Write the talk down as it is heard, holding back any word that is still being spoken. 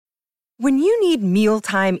When you need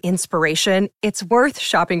mealtime inspiration, it's worth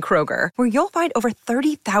shopping Kroger, where you'll find over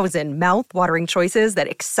 30,000 mouth-watering choices that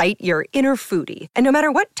excite your inner foodie. And no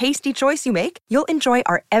matter what tasty choice you make, you'll enjoy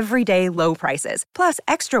our everyday low prices, plus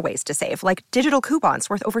extra ways to save, like digital coupons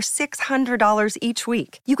worth over $600 each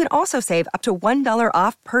week. You can also save up to $1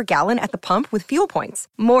 off per gallon at the pump with fuel points.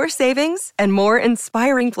 More savings and more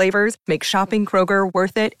inspiring flavors make shopping Kroger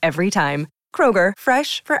worth it every time. Kroger,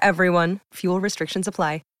 fresh for everyone. Fuel restrictions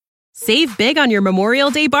apply. Save big on your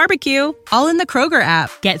Memorial Day barbecue, all in the Kroger app.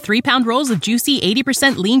 Get 3-pound rolls of juicy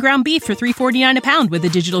 80% lean ground beef for $3.49 a pound with a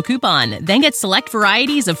digital coupon. Then get select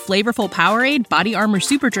varieties of flavorful Powerade, Body Armor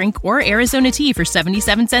Super Drink, or Arizona tea for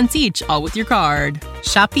 77 cents each, all with your card.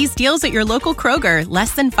 Shop these deals at your local Kroger,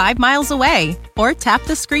 less than 5 miles away. Or tap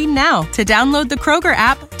the screen now to download the Kroger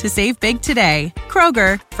app to save big today.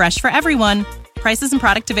 Kroger, fresh for everyone. Prices and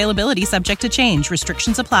product availability subject to change.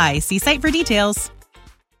 Restrictions apply. See site for details.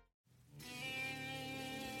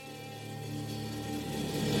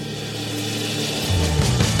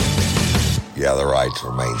 You have the right to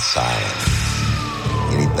remain silent.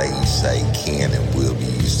 Anything you say can and will be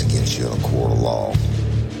used against you in a court of law.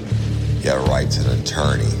 You have a right to an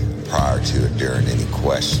attorney prior to or during any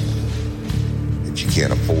question. If you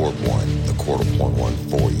can't afford one, the court will appoint one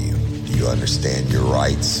for you. Do you understand your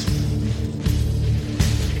rights? When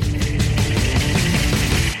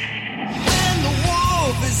the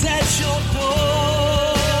wolf is at your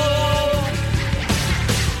door,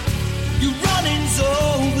 your running's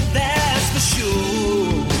over, that's for sure.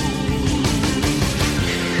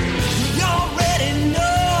 He already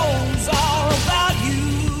knows all about you.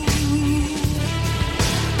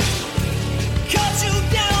 Cut you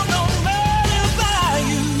down, no matter by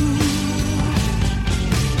you.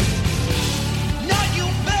 Now you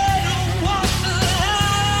better walk the line.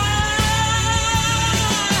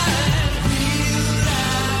 Real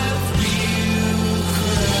life, real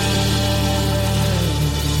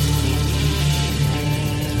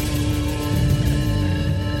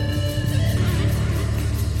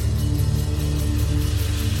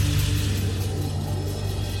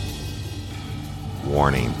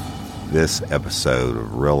Warning, this episode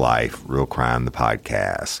of Real Life, Real Crime, the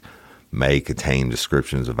podcast, may contain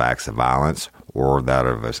descriptions of acts of violence or that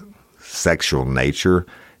of a sexual nature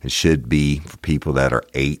and should be for people that are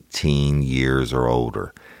 18 years or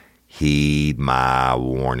older. Heed my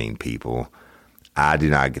warning, people. I do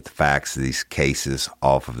not get the facts of these cases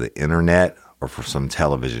off of the internet or from some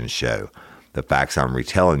television show. The facts I'm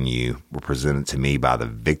retelling you were presented to me by the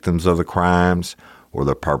victims of the crimes or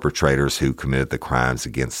the perpetrators who committed the crimes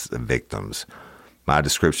against the victims. My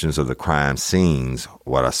descriptions of the crime scenes,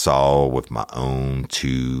 what I saw with my own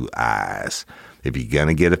 2 eyes. If you're going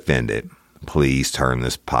to get offended, please turn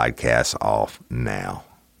this podcast off now.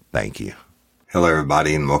 Thank you. Hello,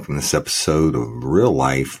 everybody, and welcome to this episode of Real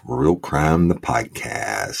Life, Real Crime, the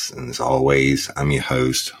podcast. And as always, I'm your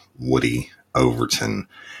host, Woody Overton.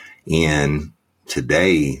 And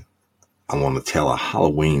today, I want to tell a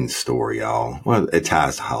Halloween story, y'all. Well, it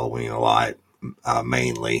ties to Halloween a lot,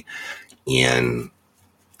 mainly. And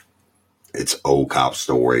it's an old cop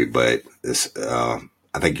story, but this, I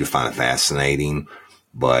think you'll find it fascinating.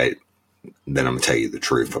 But then I'm going to tell you the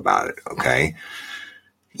truth about it, okay?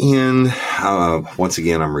 And once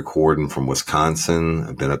again, I'm recording from Wisconsin.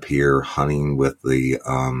 I've been up here hunting with the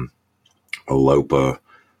Olopa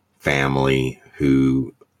family,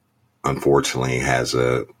 who unfortunately has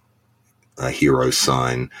a hero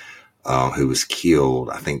son who was killed,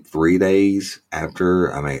 I think 3 days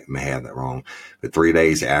after, I may have that wrong, but 3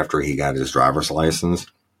 days after he got his driver's license.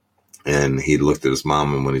 And he looked at his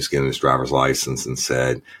mom and when he was getting his driver's license and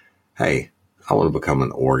said, "Hey, I want to become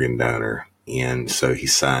an organ donor." And so he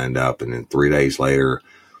signed up, and then 3 days later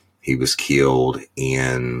he was killed,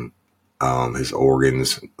 and his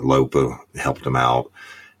organs, Lopa helped him out.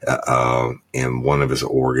 And one of his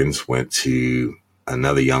organs went to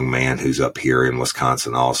another young man who's up here in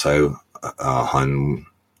Wisconsin also hunting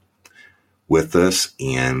with us,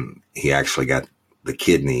 and he actually got the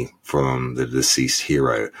kidney from the deceased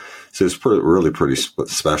hero. So it's really pretty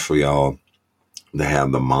special, y'all, to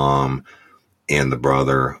have the mom and the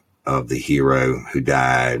brother of the hero who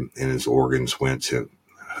died, and his organs went to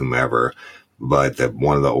whomever, but that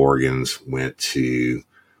one of the organs went to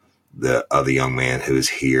the other young man who is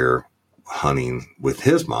here hunting with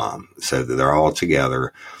his mom, so that they're all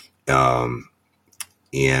together.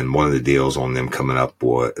 And one of the deals on them coming up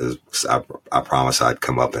was I promised I'd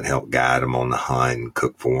come up and help guide them on the hunt and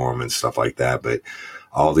cook for them and stuff like that. But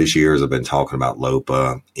all these years I've been talking about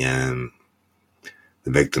Lopa and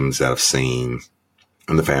the victims that I've seen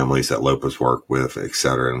and the families that Lopez work with, et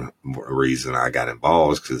cetera. And the reason I got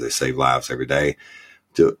involved is because they save lives every day.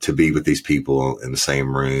 To be with these people in the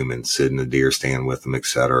same room and sit in a deer stand with them, et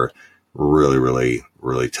cetera, really, really,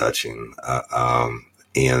 really touching.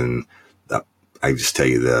 And I just tell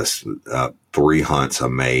you this, 3 hunts I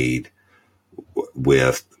made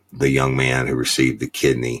with the young man who received the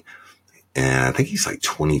kidney. And I think he's like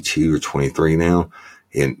 22 or 23 now.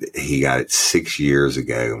 And he got it 6 years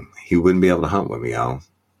ago. He wouldn't be able to hunt with me, y'all.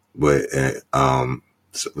 But,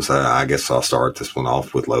 so I guess I'll start this one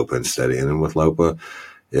off with Lopa instead of ending with Lopa.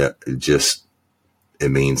 It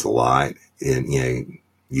means a lot. And,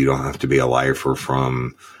 you don't have to be a lifer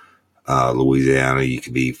from Louisiana. You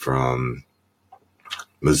could be from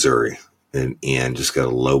Missouri and just go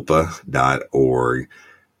to lopa.org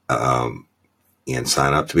and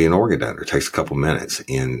sign up to be an organ donor. It takes a couple minutes.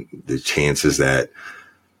 And the chances that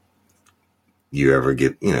you ever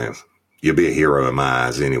get, you'll be a hero in my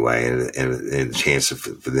eyes anyway. And the chance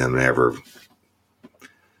for them to ever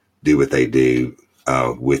do what they do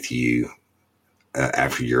with you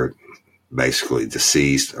after you're basically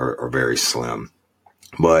deceased are very slim.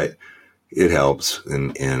 But it helps.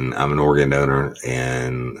 And I'm an organ donor,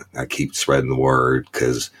 and I keep spreading the word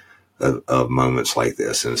because of moments like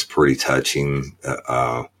this. And it's pretty touching. And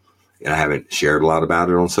I haven't shared a lot about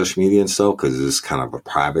it on social media and stuff because it's kind of a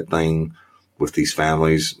private thing with these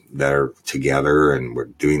families that are together, and we're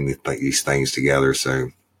doing these things together.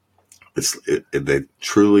 So they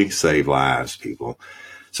truly save lives, people.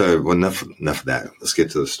 So enough of that. Let's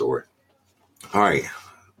get to the story. All right.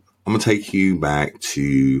 I'm going to take you back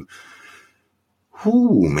to, I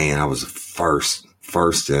was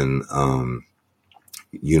first in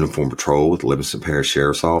uniform patrol with Livingston Parish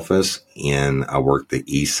Sheriff's Office, and I worked the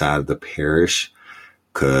east side of the parish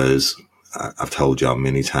because I've told y'all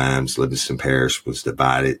many times Livingston Parish was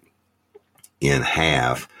divided in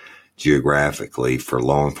half geographically for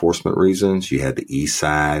law enforcement reasons. You had the east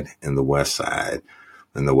side and the west side,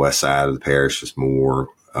 and the west side of the parish was more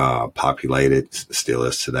populated, still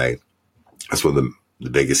is today. That's where the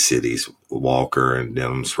biggest cities, Walker and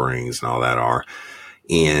Denham Springs and all that are.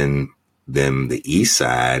 And then the east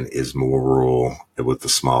side is more rural with the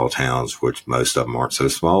small towns, which most of them aren't so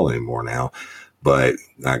small anymore now. But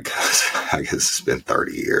I guess it's been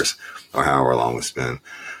 30 years or however long it's been.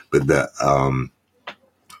 But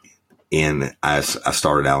and I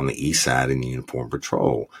started out on the east side in uniform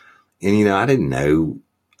patrol. And, I didn't know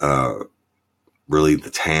really the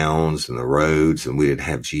towns and the roads, and we didn't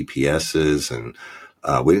have GPSs, and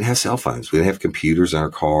we didn't have cell phones. We didn't have computers in our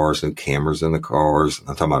cars and cameras in the cars.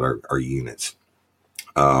 I'm talking about our units.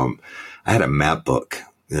 I had a map book.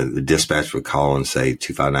 The dispatch would call and say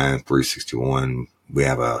 259-361. We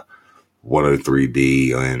have a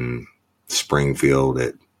 103D in Springfield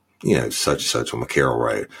at, such and such on McCarroll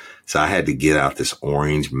Road. So I had to get out this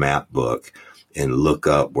orange map book and look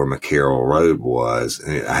up where McCarroll Road was.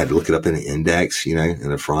 And I had to look it up in the index, in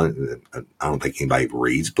the front. I don't think anybody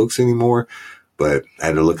reads books anymore, but I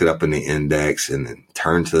had to look it up in the index and then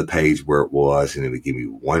turn to the page where it was. And it would give me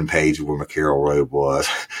one page of where McCarroll Road was.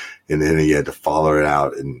 And then you had to follow it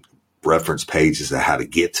out and reference pages of how to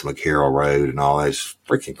get to McCarroll Road and all that. It's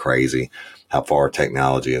freaking crazy how far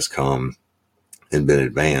technology has come and been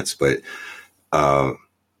advanced. But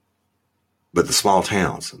the small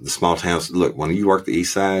towns, look, when you work the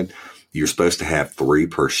east side, you're supposed to have 3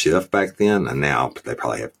 per shift back then. And now they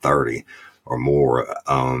probably have 30 or more.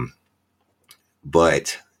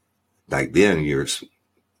 But back then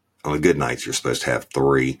on the good nights, you're supposed to have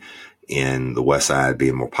 3. In the west side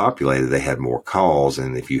being more populated, they had more calls.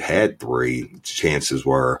 And if you had 3, chances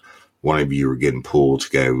were one of you were getting pulled to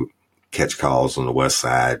go catch calls on the west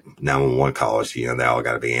side. 911 calls, they all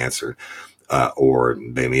got to be answered. Or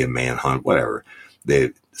maybe a manhunt, whatever.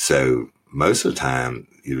 So most of the time,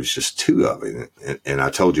 it was just 2 of it. And I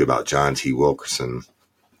told you about John T. Wilkerson,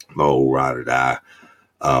 my old ride or die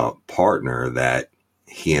partner, that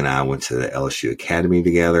he and I went to the LSU Academy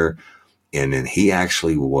together. And then he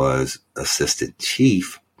actually was assistant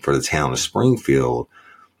chief for the town of Springfield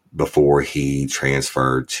before he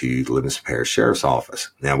transferred to the Livingston Parish Sheriff's Office.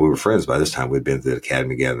 Now, we were friends by this time. We'd been to the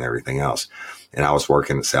academy together and everything else. And I was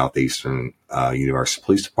working at Southeastern University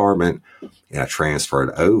Police Department, and I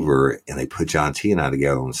transferred over, and they put John T. and I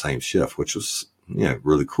together on the same shift, which was,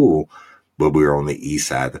 really cool. But we were on the east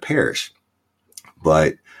side of the parish.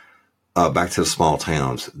 But back to the small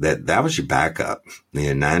towns, that was your backup.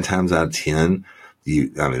 9 times out of 10,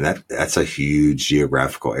 that's a huge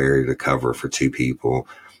geographical area to cover for 2 people.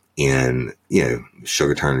 And,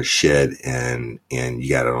 sugar turn to shit, and you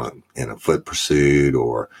got it in a foot pursuit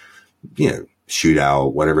or,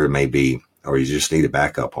 shootout, whatever it may be. or you just need a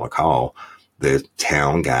backup on a call, the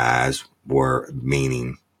town guys were,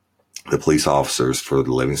 meaning the police officers for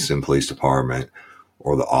the Livingston Police Department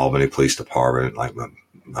or the Albany Police Department, like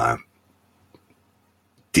my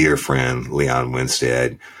dear friend Leon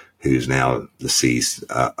Winstead, who's now deceased,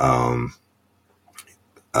 died.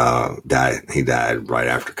 He died right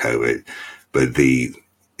after COVID, but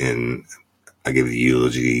I give the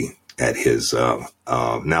eulogy at his, not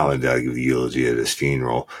only did I give the eulogy at his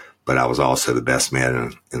funeral, but I was also the best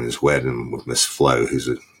man in his wedding with Miss Flo, who's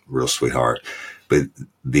a real sweetheart. But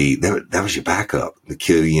that was your backup. The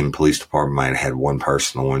Killian Police Department might have had one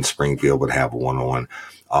person on. Springfield would have one on.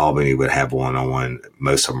 Albany would have one on.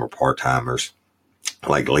 Most of them were part-timers.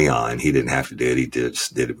 Like Leon, he didn't have to do it. He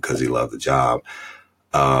just did it because he loved the job.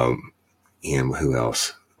 And who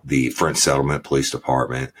else? The French Settlement Police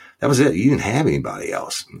Department. That was it. You didn't have anybody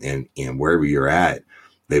else. And wherever you're at,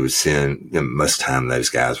 they would send, most of the time those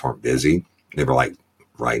guys weren't busy. They were like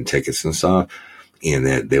writing tickets and stuff. And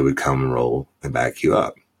then they would come and roll and back you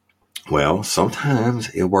up. Well, sometimes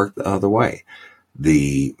it worked the other way.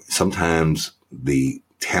 Sometimes the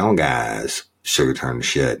town guys sugar turned the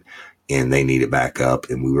shit and they needed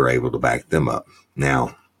backup, and we were able to back them up.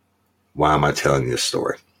 Now, why am I telling you this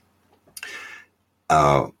story?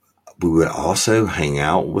 We would also hang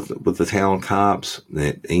out with the town cops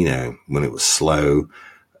that, when it was slow,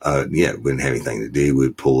 we didn't have anything to do.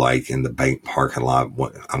 We'd pull like in the bank parking lot. I'm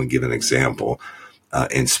going to give an example,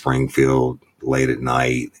 in Springfield late at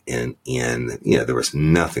night, and there was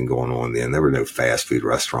nothing going on then. There were no fast food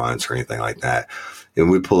restaurants or anything like that. And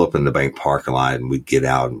we'd pull up in the bank parking lot and we'd get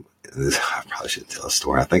out. And I probably shouldn't tell a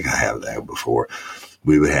story. I think I have that before.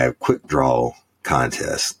 We would have quick draw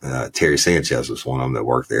contests. Terry Sanchez was one of them that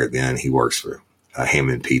worked there then. He works for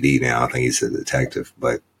Hammond PD now. I think he's a detective.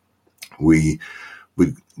 But we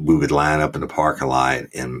would line up in the parking lot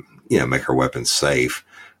and make our weapons safe,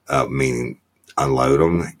 meaning unload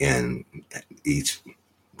them, and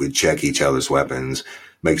we'd check each other's weapons,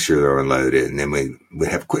 make sure they're unloaded, and then we'd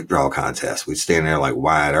have quick draw contests. We'd stand there like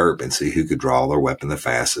wide earp and see who could draw their weapon the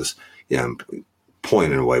fastest.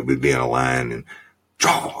 Pointing away, we'd be in a line and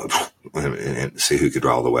draw and see who could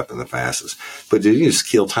draw the weapon the fastest. But you just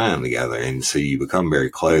kill time together, and so you become very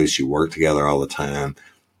close. You work together all the time,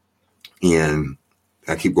 and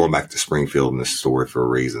I keep going back to Springfield in this story for a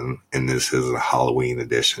reason, and this is a Halloween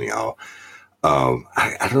edition, y'all.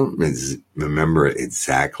 I don't remember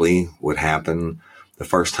exactly what happened the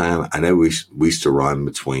first time. I know we used to run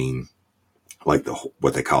between like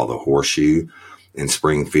what they call the Horseshoe in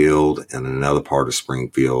Springfield and another part of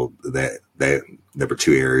Springfield that there were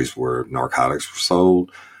two areas where narcotics were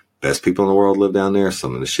sold. Best people in the world live down there.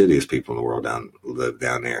 Some of the shittiest people in the world live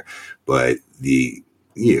down there. But you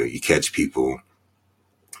catch people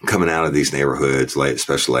coming out of these neighborhoods late,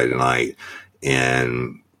 especially late at night,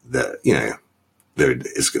 and they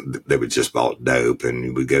would just bought dope,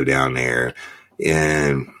 and we'd go down there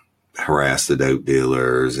and harass the dope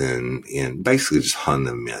dealers and basically just hunt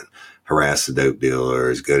them in, harass the dope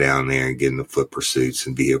dealers, go down there and get into foot pursuits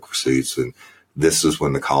and vehicle pursuits. And this was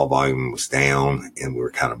when the call volume was down and we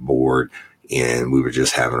were kind of bored, and we were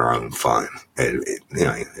just having our own fun. It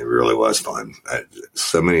really was fun.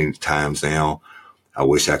 So many times now, I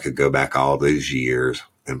wish I could go back all those years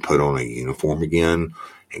and put on a uniform again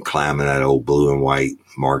and climb in that old blue and white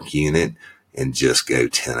mark unit and just go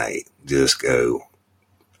 10-8, just go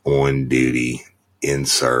on duty in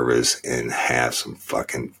service and have some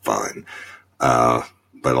fucking fun. But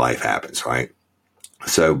life happens, right?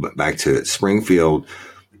 So back to it. Springfield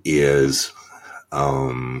is,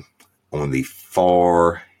 on the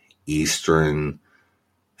far eastern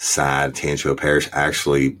side of Tangipahoa Parish.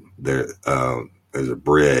 Actually, there's a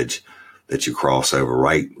bridge that you cross over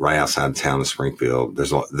right outside the town of Springfield.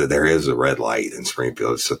 There is a red light in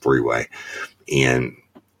Springfield. It's a 3-way. And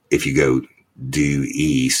if you go due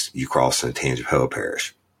east, you cross into Tangipahoa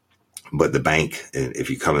Parish. But the bank, if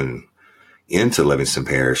you come into Livingston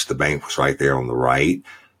Parish, the bank was right there on the right.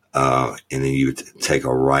 And then you would take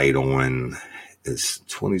a right on, it's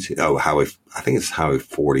 22. I think it's Highway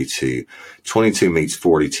 42. 22 meets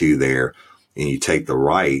 42 there. And you take the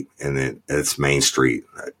right, and then it's Main Street,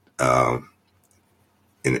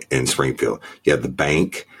 in Springfield. You have the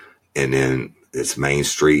bank, and then it's Main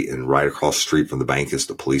Street, and right across the street from the bank is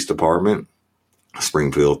the police department,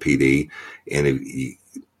 Springfield PD. And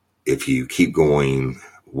if you keep going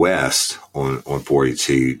west on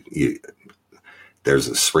 42, there's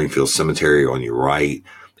a Springfield Cemetery on your right,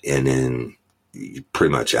 and then you're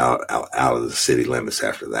pretty much out of the city limits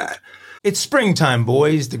after that. It's springtime,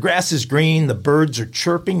 boys. The grass is green, the birds are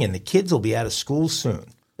chirping, and the kids will be out of school soon.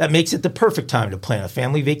 That makes it the perfect time to plan a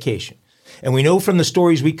family vacation. And we know from the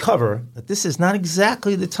stories we cover that this is not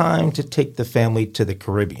exactly the time to take the family to the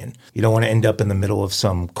Caribbean. You don't want to end up in the middle of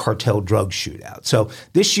some cartel drug shootout. So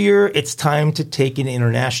this year, it's time to take an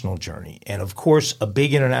international journey. And of course, a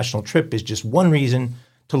big international trip is just one reason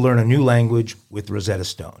to learn a new language with Rosetta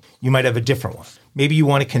Stone. You might have a different one. Maybe you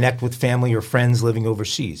want to connect with family or friends living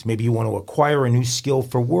overseas. Maybe you want to acquire a new skill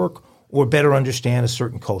for work or better understand a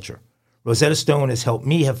certain culture. Rosetta Stone has helped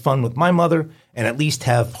me have fun with my mother and at least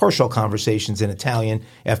have partial conversations in Italian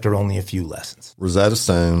after only a few lessons. Rosetta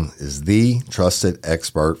Stone is the trusted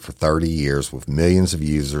expert for 30 years with millions of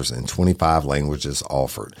users in 25 languages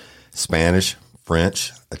offered: Spanish,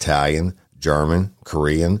 French, Italian, German,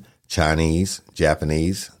 Korean, Chinese,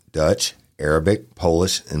 Japanese, Dutch, Arabic,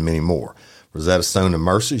 Polish, and many more. Rosetta Stone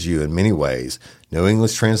immerses you in many ways. No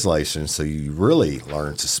English translation, so you really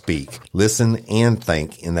learn to speak, listen, and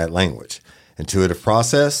think in that language. Intuitive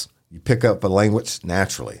process, you pick up a language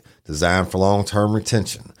naturally. Designed for long-term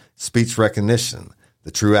retention. Speech recognition.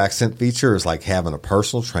 The true accent feature is like having a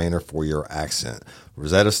personal trainer for your accent.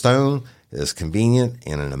 Rosetta Stone is convenient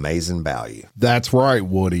and an amazing value. That's right,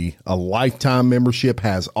 Woody. A lifetime membership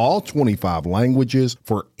has all 25 languages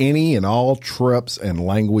for any and all trips and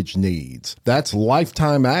language needs. That's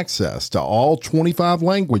lifetime access to all 25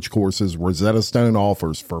 language courses Rosetta Stone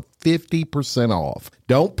offers for 50% off.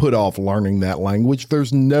 Don't put off learning that language.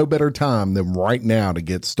 There's no better time than right now to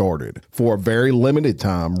get started. For a very limited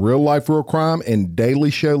time, Real Life Real Crime and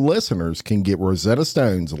Daily Show listeners can get Rosetta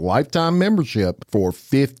Stone's lifetime membership for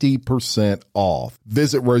 50% off.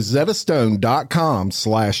 Visit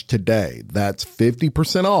rosettastone.com/today. That's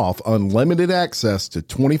 50% off unlimited access to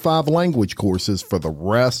 25 language courses for the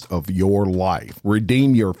rest of your life.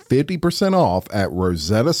 Redeem your 50% off at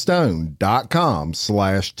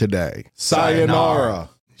rosettastone.com/today. Sayonara.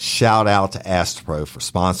 Shout out to Astropro for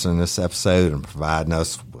sponsoring this episode and providing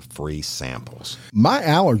us with free samples. My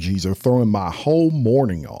allergies are throwing my whole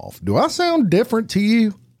morning off. Do I sound different to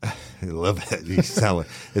you? A little bit. You sound like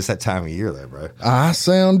it's that time of year there, bro. I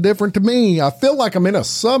sound different to me. I feel like I'm in a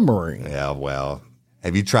submarine. Yeah, well,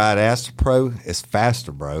 have you tried Astropro? It's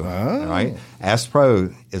faster, bro. All right?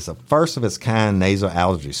 Astropro is the first of its kind nasal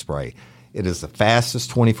allergy spray. It is the fastest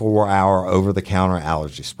 24-hour over-the-counter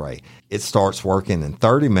allergy spray. It starts working in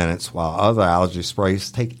 30 minutes while other allergy sprays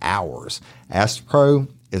take hours. Astropro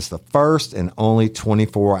is the first and only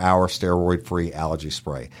 24-hour steroid-free allergy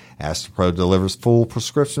spray. Astropro delivers full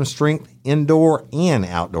prescription strength, indoor and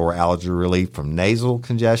outdoor allergy relief from nasal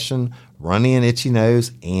congestion, runny and itchy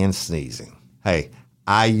nose, and sneezing. Hey,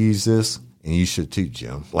 I use this, and you should too,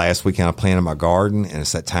 Jim. Last weekend I planted my garden, and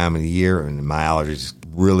it's that time of the year, and my allergies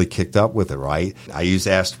really kicked up with it, right? I use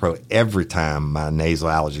Astropro every time my nasal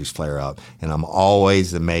allergies flare up, and I'm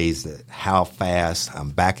always amazed at how fast I'm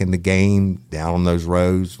back in the game, down on those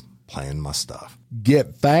roads, playing my stuff.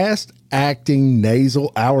 Get fast-acting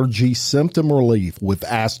nasal allergy symptom relief with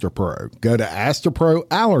Astropro. Go to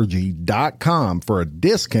AstroProAllergy.com for a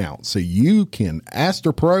discount so you can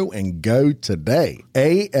Astropro and go today.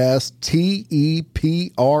 ASTEPRO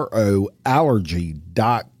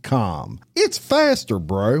allergy.com. It's faster,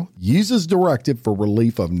 bro. Use as directed for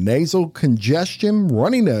relief of nasal congestion,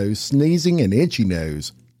 runny nose, sneezing, and itchy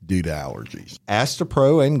nose due to allergies.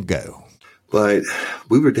 Astropro and go. But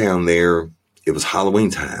we were down there. It was Halloween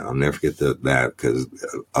time. I'll never forget that because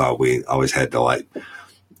we always had to, like,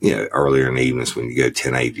 you know, earlier in the evenings when you go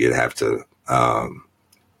 10-8, you'd have to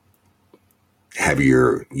have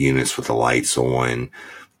your units with the lights on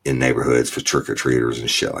in neighborhoods for trick-or-treaters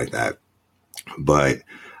and shit like that. But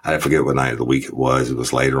I forget what night of the week it was. It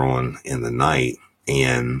was later on in the night,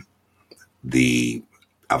 and I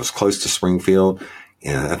was close to Springfield,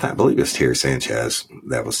 and I believe it was Terry Sanchez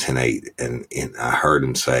that was 10-8, and I heard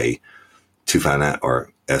him say 259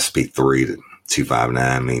 or SP3 to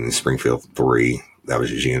 259, meaning Springfield 3. That was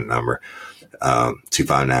his unit number.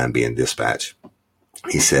 259 being dispatch.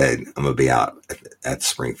 He said, I'm going to be out at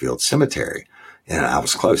Springfield Cemetery. And I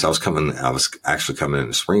was close. I was actually coming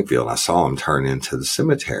into Springfield. And I saw him turn into the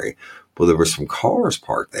cemetery. Well, there were some cars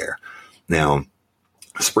parked there. Now,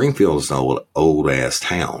 Springfield is an old ass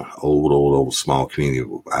town, old small community.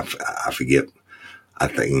 I forget. I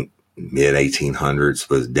think mid 1800s,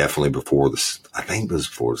 but definitely before this. I think it was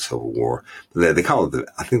before the Civil War. They call it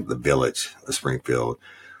the village of Springfield.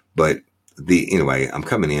 But anyway, I'm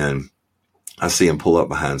coming in. I see him pull up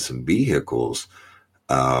behind some vehicles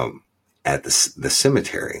at the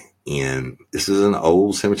cemetery, and this is an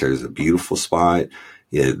old cemetery. It's a beautiful spot.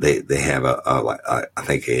 Yeah, they have I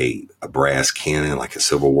think a brass cannon, like a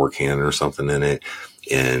Civil War cannon or something in it,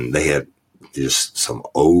 and they had just some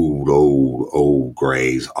old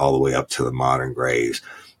graves all the way up to the modern graves.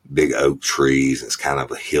 big oak trees. It's kind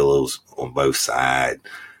of hills on both sides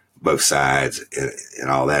and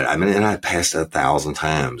all that. I mean, and I passed 1,000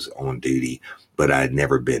 times on duty, but I'd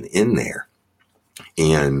never been in there.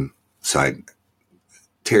 And so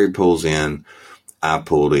Terry pulls in, I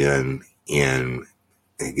pulled in, and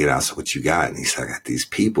get out. So what you got? And he said, I got these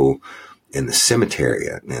people in the cemetery.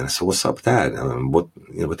 And I said, what's up with that? I mean, what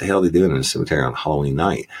the hell are they doing in the cemetery on Halloween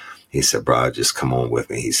night? He said, bro, just come on with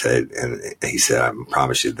me. He said, I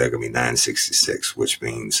promise you they're going to be 966, which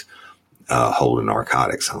means holding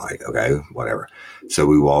narcotics. I'm like, okay, whatever. So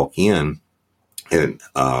we walk in, and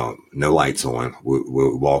no lights on. We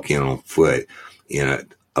walk in on foot,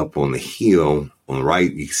 and up on the hill on the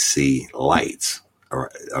right, you can see lights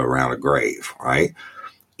around a grave, right?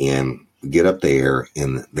 And we get up there,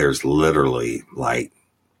 and there's literally like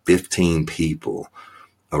 15 people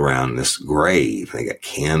around this grave. They got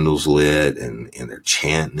candles lit, and they're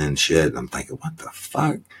chanting and shit. And I'm thinking, what the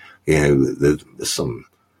fuck? There's some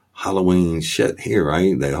Halloween shit here,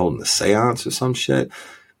 right? They holding a seance or some shit.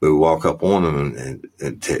 But we walk up on them,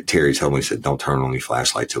 and Terry told me, he said, don't turn on your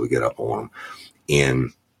flashlight till we get up on them.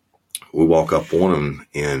 And we walk up on them,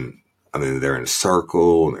 and I mean, they're in a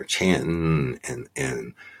circle and they're chanting,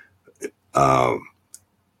 and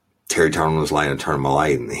Terry turned on his light and turned on my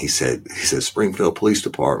light, and he said, Springfield Police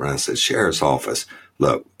Department. I said, Sheriff's Office.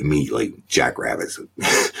 Look, immediately, jackrabbits.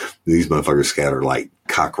 These motherfuckers scatter like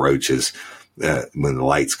cockroaches when the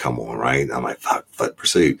lights come on, right? I'm like, fuck, foot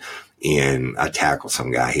pursuit. And I tackled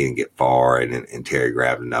some guy. He didn't get far, and Terry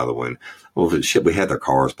grabbed another one. Well, shit, we had their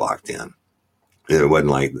cars blocked in. It wasn't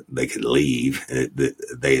like they could leave.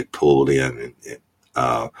 They had pulled in.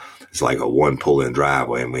 It's like a one pull-in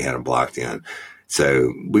driveway, and we had them blocked in.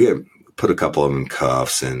 So we had put a couple of them in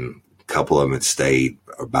cuffs, and a couple of them had stayed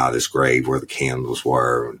by this grave where the candles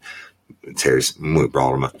were. And Terry, we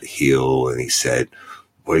brought them up the hill, and he said,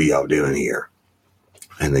 what are y'all doing here?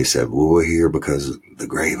 And they said, well, we're here because of the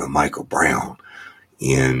grave of Michael Brown.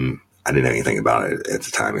 And I didn't know anything about it at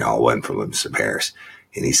the time. Y'all wasn't from Livingston Parish.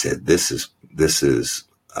 And he said, this is the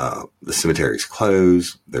cemetery's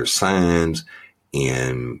closed. There's signs,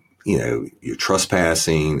 and you're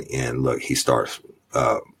trespassing. And look, he starts,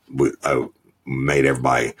 made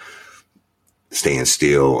everybody stand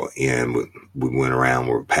still. And we went around,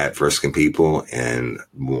 we're pat frisking people. And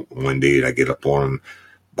one dude, I get up on him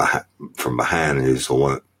from behind, and he's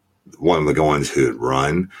one of the ones who had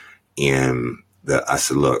run. And I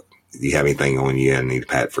said, look, do you have anything on you? I need to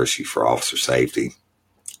pat frisk you for officer safety.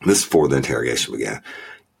 This is before the interrogation began.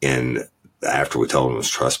 And after we told him it was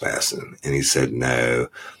trespassing, and he said no.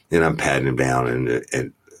 And I'm patting him down,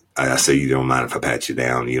 and I said, you don't mind if I pat you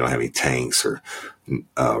down? You don't have any tanks or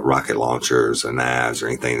rocket launchers or knives or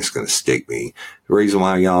anything that's going to stick me. The reason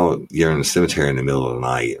why you're in the cemetery in the middle of the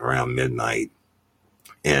night, around midnight,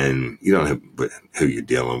 and you don't know who you're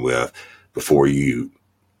dealing with. Before you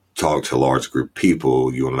talk to a large group of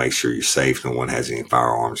people, you want to make sure you're safe, no one has any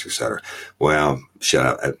firearms, etc. Well, shut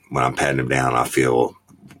up. When I'm patting him down, I feel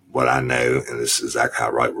what I know, and this is exactly how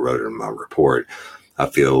I wrote it in my report. I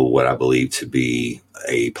feel what I believe to be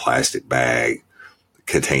a plastic bag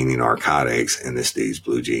containing narcotics in this dude's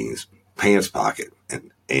blue jeans pants pocket.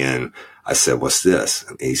 And I said, what's this?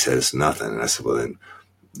 And he said, it's nothing. And I said, well, then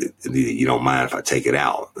you don't mind if I take it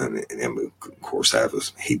out? And of course,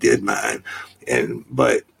 he did mind.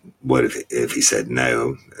 But what if he said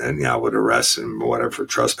no? And I would arrest him or whatever for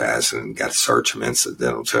trespassing, and got to search him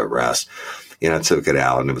incidental to arrest. I took it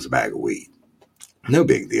out, and it was a bag of weed. No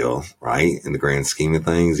big deal, right? In the grand scheme of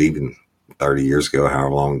things, even 30 years ago,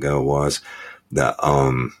 however long ago it was,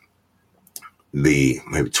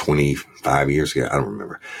 maybe 25 years ago, I don't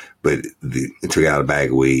remember, but it took out a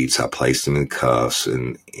bag of weed. So I placed him in cuffs,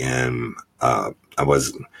 and he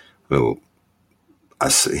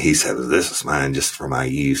said, this is mine just for my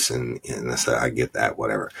use. And I said, I get that,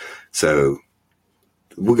 whatever. So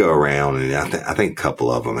we'll go around, and I think a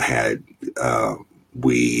couple of them had,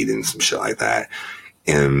 weed and some shit like that.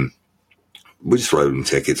 And we just wrote him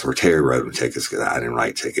tickets, or Terry wrote him tickets because I didn't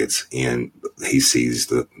write tickets. And he seized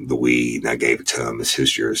the weed, and I gave it to him. It's his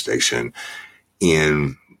jurisdiction.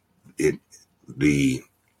 And the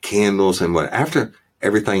candles and after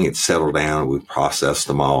everything had settled down, we processed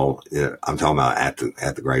them all. I'm talking about at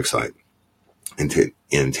the gravesite.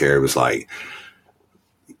 And Terry was like,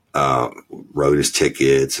 wrote his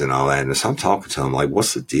tickets and all that. And so I'm talking to him like,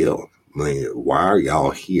 what's the deal? I mean, why are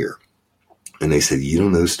y'all here? And they said, you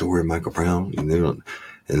don't know the story of Michael Brown? And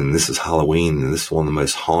this is Halloween, and this is one of the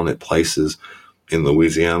most haunted places in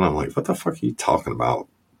Louisiana. I'm like, what the fuck are you talking about?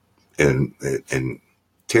 And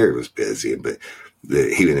Terry was busy, but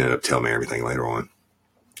he ended up telling me everything later on.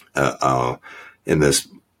 And this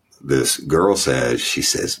this girl says, she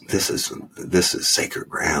says, this is sacred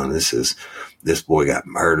ground. This boy got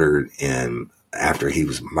murdered. And after he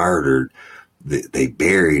was murdered, they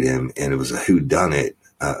buried him, and it was a whodunit,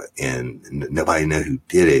 and nobody knew who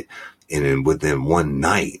did it. And then within one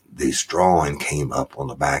night, this drawing came up on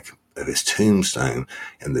the back of his tombstone,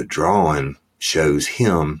 and the drawing shows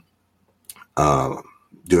him,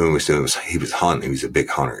 doing what he was hunting. He was a big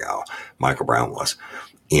hunter, y'all. Michael Brown was.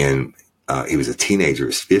 And, he was a teenager. He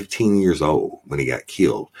was 15 years old when he got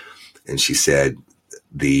killed. And she said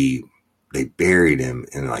they buried him,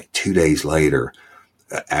 and like 2 days later,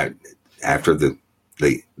 after the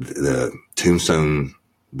tombstone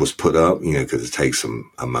was put up, because it takes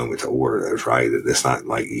a moment to order those, right? It's not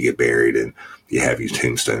like you get buried and you have your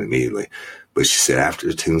tombstone immediately. But she said after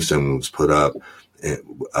the tombstone was put up,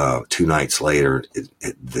 2 nights later,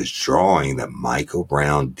 this drawing that Michael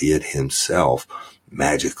Brown did himself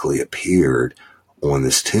magically appeared on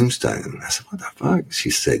this tombstone. I said, what the fuck? She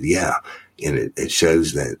said, yeah. And it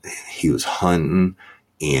shows that he was hunting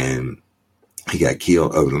and he got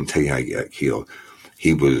killed. Oh, let me tell you how he got killed.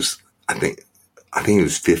 He was, I think he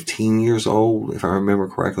was 15 years old, if I remember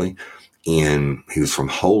correctly. And he was from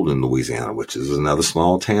Holden, Louisiana, which is another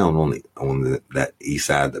small town on that east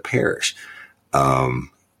side of the parish. And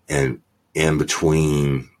in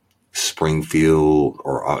between Springfield,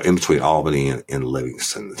 or in between Albany and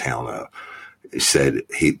Livingston, the town of, he said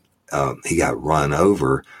he got run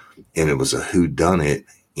over, and it was a whodunit,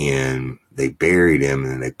 and they buried him,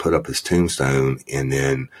 and they put up his tombstone, and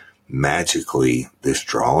then magically this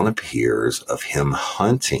drawing appears of him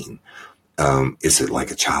hunting. It's like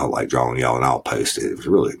a childlike drawing, y'all, and I'll post it. It was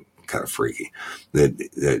really kind of freaky.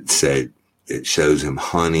 That said, it shows him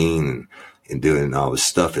hunting and doing all this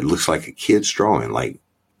stuff. It looks like a kid's drawing, like,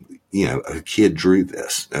 a kid drew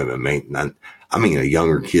this. I mean, a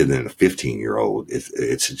younger kid than a 15-year-old.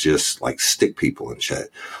 It's just like stick people and shit.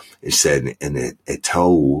 It said, and it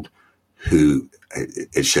told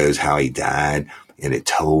it shows how he died, and it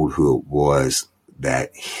told who it was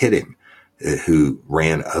that hit him, who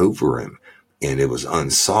ran over him. And it was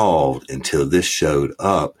unsolved until this showed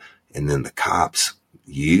up. And then the cops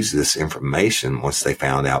used this information once they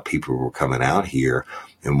found out people were coming out here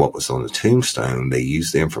and what was on the tombstone. They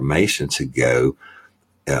used the information to go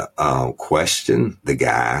question the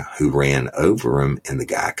guy who ran over him, and the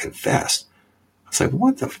guy confessed. I was like,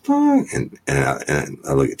 what the fuck? And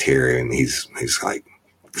I look at Terry, and he's like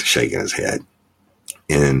shaking his head.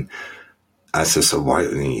 And I said, so why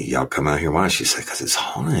y'all come out here? Why? She said, because it's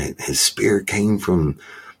haunted. His spirit came from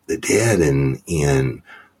the dead, and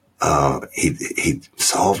he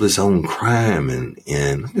solved his own crime.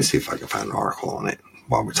 And let me see if I can find an article on it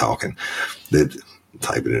while we're talking.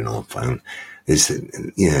 Type it in on the phone. It said,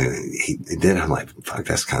 he did. I'm like, fuck,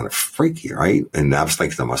 that's kind of freaky, right? And I was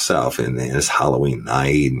thinking to myself, and it's Halloween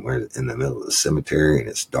night, and we're in the middle of the cemetery, and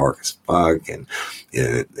it's dark as fuck, and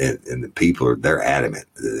the people they're adamant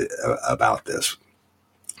about this,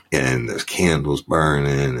 and there's candles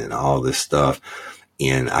burning and all this stuff.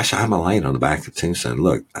 And I shine my light on the back of the tombstone.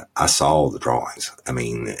 Look, I saw the drawings. I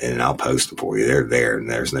mean, and I'll post them for you. They're there, and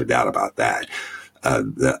there's no doubt about that.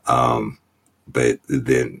 But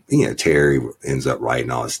then, Terry ends up writing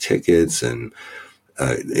all his tickets, and,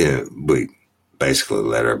 we basically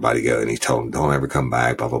let everybody go, and he told them, don't ever come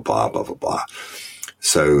back, blah, blah, blah, blah, blah, blah.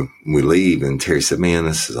 So we leave, and Terry said, man,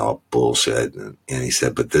 this is all bullshit. And he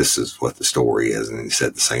said, but this is what the story is. And he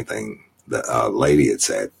said the same thing the lady had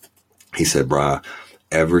said. He said, bruh,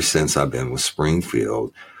 ever since I've been with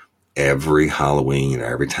Springfield, every Halloween,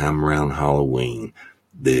 every time around Halloween,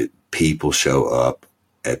 the people show up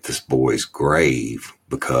at this boy's grave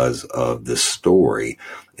because of this story.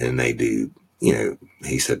 And they do,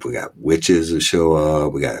 he said, we got witches that show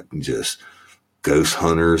up. We got just ghost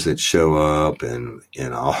hunters that show up and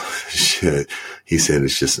all shit. He said,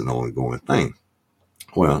 it's just an ongoing thing.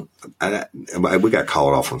 Well, we got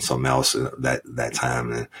called off on something else that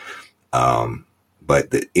time. And,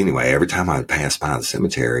 anyway, every time I would pass by the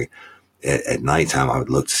cemetery at nighttime, I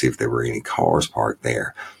would look to see if there were any cars parked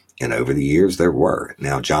there. And over the years, there were.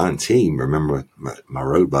 Now, John T., remember my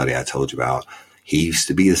road buddy I told you about, he used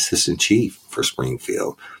to be assistant chief for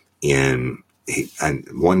Springfield. And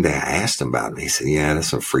one day I asked him about it. He said, yeah, that's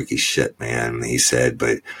some freaky shit, man. And he said,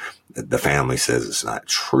 but the family says it's not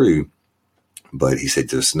true. But he said,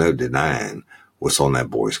 there's no denying what's on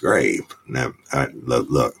that boy's grave. Now,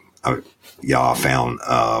 look, y'all, I found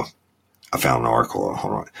an article.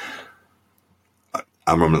 Hold on.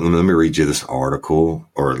 Let me read you this article,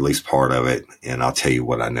 or at least part of it, and I'll tell you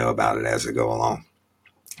what I know about it as I go along.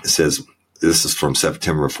 It says, this is from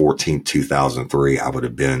September 14, 2003. I would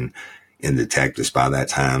have been in detectives by that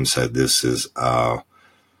time. So this is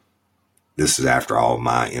after all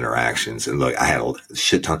my interactions. And look, I had a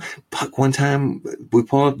shit ton. Fuck, one time we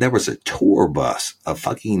pulled up, there was a tour bus, a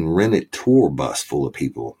fucking rented tour bus full of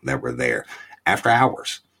people that were there after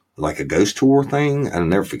hours, like a ghost tour thing. I'll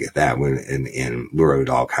never forget that. And we wrote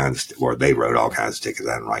all kinds of, or they wrote all kinds of tickets.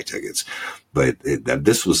 I didn't write tickets, but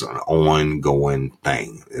this was an ongoing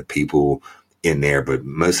thing. People in there, but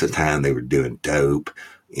most of the time they were doing dope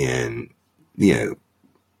and,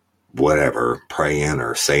 whatever, praying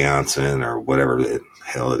or seancing or whatever the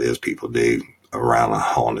hell it is people do around a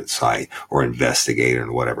haunted site, or investigating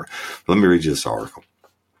or whatever. Let me read you this article.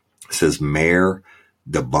 It says Mayor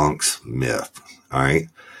debunks myth. All right.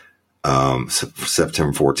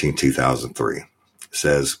 September 14, 2003. It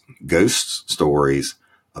says ghost stories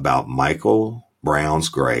about Michael Brown's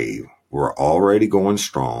grave were already going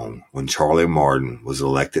strong when Charlie Martin was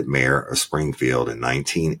elected mayor of Springfield in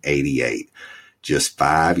 1988. Just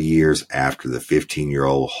 5 years after the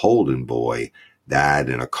 15-year-old Holden boy died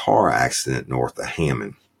in a car accident north of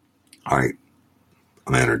Hammond. All right,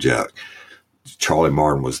 I'm going to interject. Charlie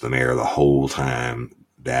Martin was the mayor the whole time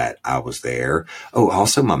that I was there. Oh,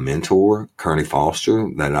 also my mentor, Kearney Foster,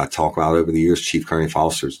 that I talk about over the years, Chief Kearney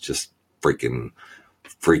Foster, is just freaking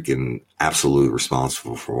absolutely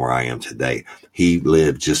responsible for where I am today. He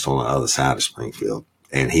lived just on the other side of Springfield,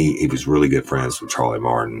 and he was really good friends with Charlie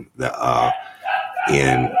Martin.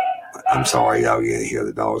 And I'm sorry, y'all get to hear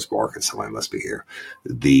the dogs barking. Somebody must be here.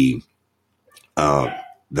 The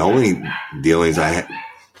only dealings I had,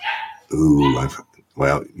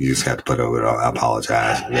 well, you just have to put over it. I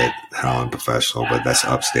apologize that how unprofessional, but that's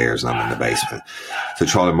upstairs and I'm in the basement. So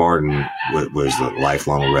Charlie Martin was a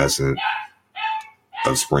lifelong resident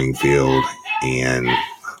of Springfield, and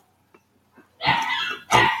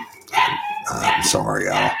I'm sorry,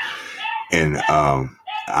 y'all. And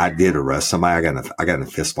I did arrest somebody. I got in a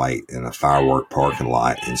fist fight in a firework parking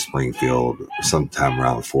lot in Springfield sometime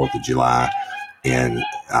around the 4th of July. And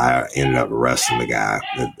I ended up arresting the guy.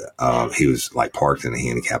 He was like parked in a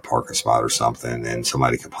handicapped parking spot or something, and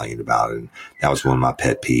somebody complained about it. And that was one of my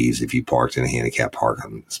pet peeves. If you parked in a handicapped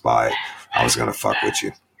parking spot, I was going to fuck with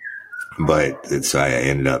you. But so I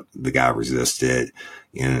ended up, the guy resisted,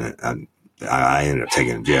 and I ended up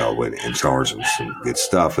taking him to jail and charged him some good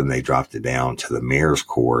stuff, and they dropped it down to the mayor's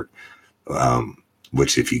court,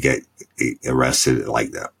 which if you get arrested,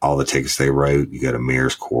 like all the tickets they wrote, you go to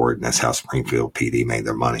mayor's court, and that's how Springfield PD made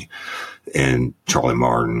their money. And Charlie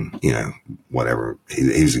Martin, whatever,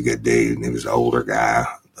 he was a good dude, and he was an older guy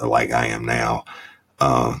like I am now,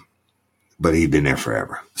 but he'd been there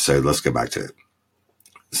forever. So let's go back to it.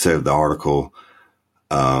 So the article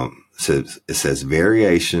says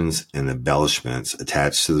variations and embellishments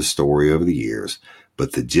attached to the story over the years,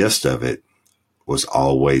 but the gist of it was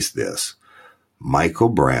always this. Michael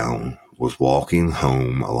Brown was walking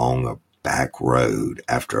home along a back road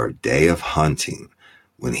after a day of hunting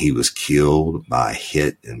when he was killed by a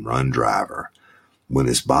hit-and-run driver. When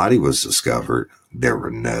his body was discovered, there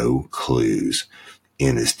were no clues,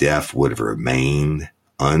 and his death would have remained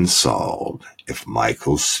unsolved if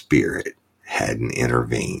Michael's spirit hadn't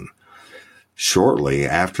intervened. Shortly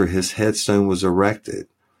after his headstone was erected,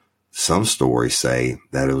 some stories say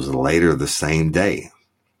that it was later the same day.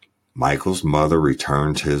 Michael's mother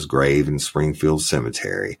returned to his grave in Springfield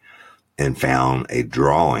Cemetery and found a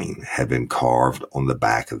drawing had been carved on the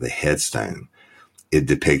back of the headstone. It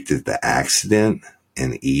depicted the accident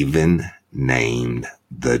and even named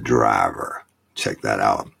the driver. Check that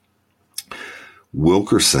out.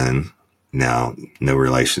 Wilkerson, now no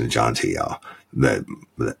relation to John T. Y'all, my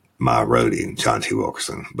roadie, John T.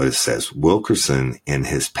 Wilkerson, but it says Wilkerson and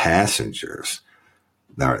his passengers.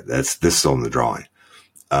 This is on the drawing.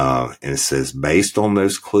 And it says, based on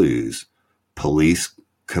those clues, police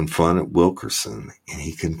confronted Wilkerson and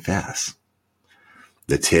he confessed.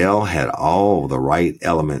 The tale had all the right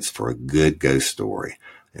elements for a good ghost story,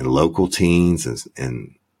 and local teens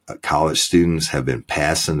and college students have been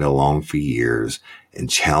passing it along for years and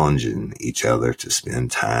challenging each other to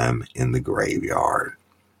spend time in the graveyard.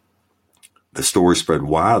 The story spread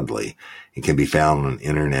widely and can be found on the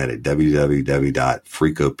internet at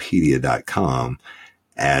www.freakopedia.com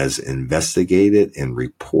as investigated and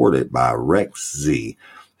reported by Rex Z,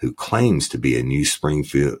 who claims to be a new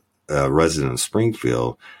Springfield resident of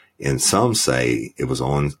Springfield, and some say it was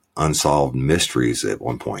on Unsolved Mysteries at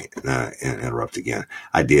one point. Interrupt again.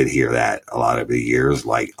 I did hear that a lot of the years,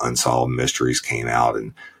 like Unsolved Mysteries came out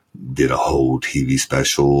and did a whole TV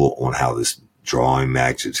special on how this drawing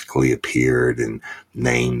magically appeared and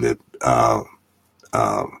named it.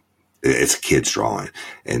 It's a kid's drawing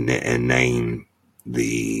and named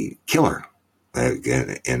the killer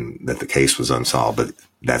and that the case was unsolved. But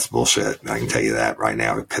that's bullshit. I can tell you that right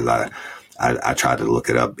now, because I tried to look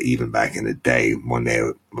it up even back in the day, one day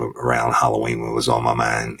around Halloween when it was on my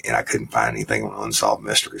mind, and I couldn't find anything on Unsolved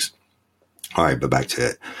Mysteries. All right, but back to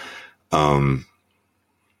it.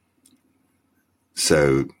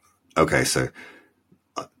 So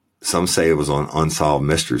some say it was on Unsolved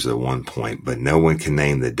Mysteries at one point, but no one can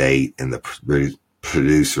name the date, and the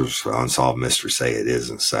producers for Unsolved Mysteries say it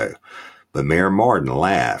isn't so. But Mayor Martin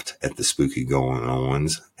laughed at the spooky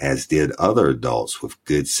going-ons, as did other adults with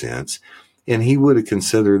good sense, and he would have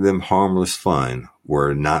considered them harmless fun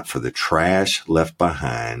were it not for the trash left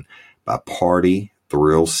behind by party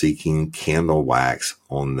thrill-seeking candle wax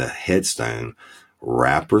on the headstone,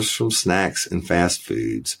 wrappers from snacks and fast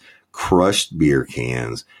foods, crushed beer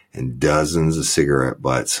cans, and dozens of cigarette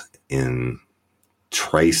butts in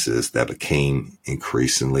traces that became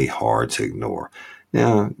increasingly hard to ignore.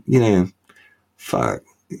 Now, fuck,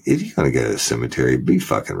 if you're going to go to the cemetery, be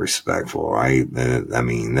fucking respectful, right? I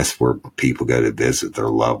mean, that's where people go to visit their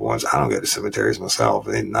loved ones. I don't go to cemeteries myself,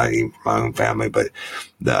 and not even for my own family, but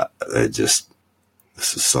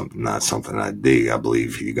this is not something I do. I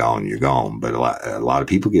believe if you're gone, you're gone. But a lot of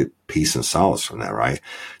people get peace and solace from that, right?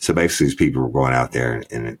 So basically, these people were going out there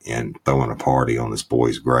and throwing a party on this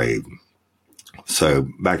boy's grave. So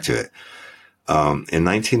back to it. In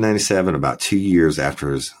 1997, about 2 years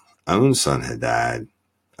after his own son had died,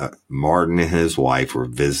 Martin and his wife were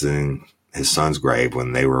visiting his son's grave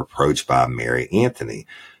when they were approached by Mary Anthony,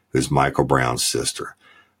 who's Michael Brown's sister.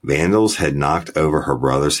 Vandals had knocked over her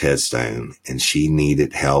brother's headstone, and she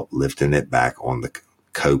needed help lifting it back on the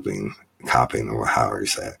coping, or however you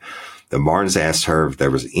say it. The Martins asked her if there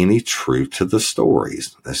was any truth to the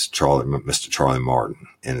stories. That's Mr. Charlie Martin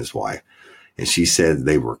and his wife. And she said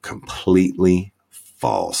they were completely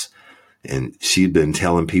false. And she'd been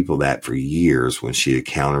telling people that for years when she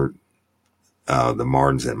encountered the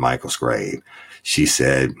Martins at Michael's grave. She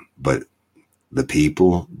said, but the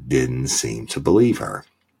people didn't seem to believe her.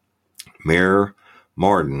 Mayor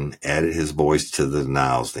Martin added his voice to the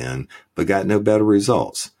denials then, but got no better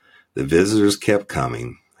results. The visitors kept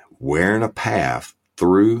coming, wearing a path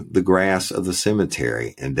through the grass of the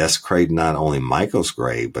cemetery and desecrated not only Michael's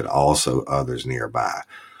grave, but also others nearby.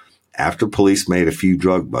 After police made a few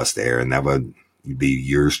drug busts there, and that would be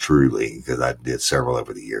yours truly, because I did several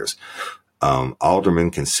over the years,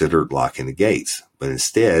 aldermen considered locking the gates, but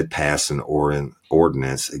instead passed an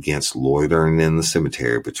ordinance against loitering in the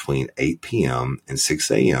cemetery between 8 p.m. and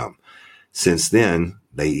 6 a.m. Since then,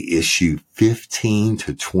 they issue 15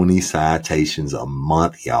 to 20 citations a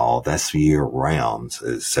month, y'all. That's year round.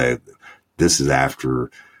 So this is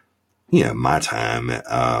after, my time.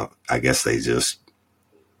 I guess they just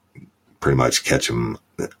pretty much catch them,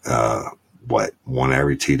 one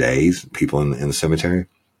every 2 days, people in the cemetery.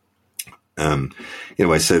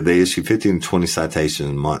 Anyway, so they issued 15 to 20 citations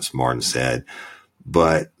a month, Martin said,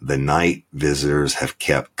 but the night visitors have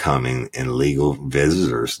kept coming and legal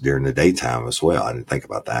visitors during the daytime as well. I didn't think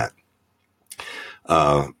about that.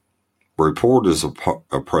 Reporters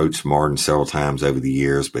approached Martin several times over the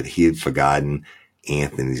years, but he had forgotten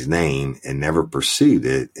Anthony's name and never pursued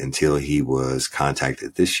it until he was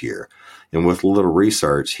contacted this year. And with a little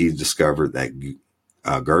research, he discovered that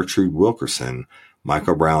Gertrude Wilkerson,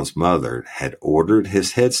 Michael Brown's mother, had ordered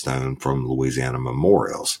his headstone from Louisiana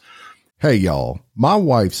Memorials. Hey, y'all. My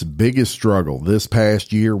wife's biggest struggle this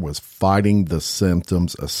past year was fighting the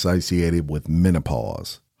symptoms associated with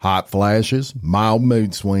menopause. Hot flashes, mild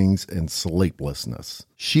mood swings, and sleeplessness.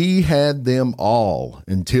 She had them all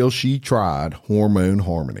until she tried Hormone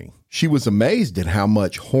Harmony. She was amazed at how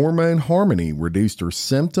much Hormone Harmony reduced her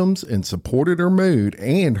symptoms and supported her mood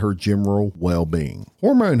and her general well-being.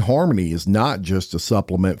 Hormone Harmony is not just a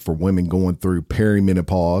supplement for women going through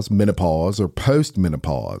perimenopause, menopause, or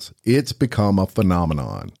postmenopause. It's become a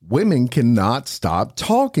phenomenon. Women cannot stop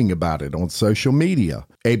talking about it on social media.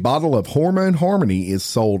 A bottle of Hormone Harmony is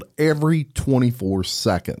sold every 24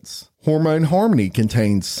 seconds. Hormone Harmony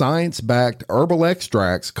contains science-backed herbal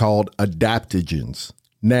extracts called adaptogens.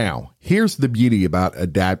 Now, here's the beauty about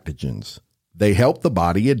adaptogens. They help the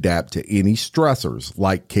body adapt to any stressors,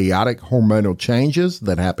 like chaotic hormonal changes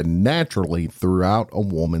that happen naturally throughout a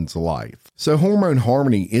woman's life. So Hormone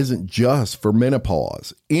Harmony isn't just for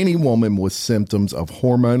menopause. Any woman with symptoms of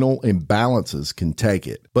hormonal imbalances can take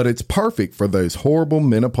it, but it's perfect for those horrible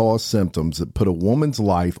menopause symptoms that put a woman's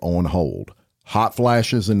life on hold. Hot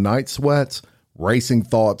flashes and night sweats, racing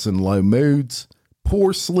thoughts and low moods,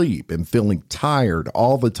 poor sleep and feeling tired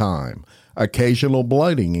all the time, occasional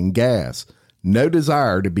bloating and gas, no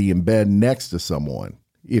desire to be in bed next to someone,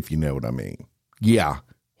 if you know what I mean. Yeah,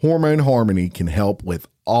 Hormone Harmony can help with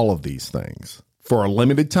all of these things. For a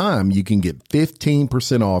limited time, you can get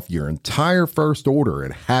 15% off your entire first order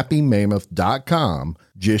at happymammoth.com.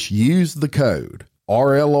 Just use the code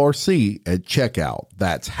RLRC at checkout.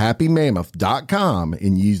 That's happymammoth.com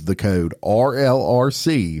and use the code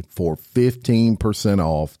RLRC for 15%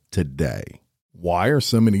 off today. Why are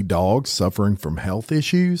so many dogs suffering from health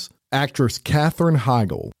issues? Actress Katherine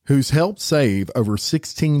Heigl, who's helped save over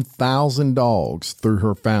 16,000 dogs through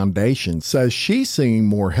her foundation, says she's seeing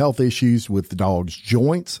more health issues with dogs'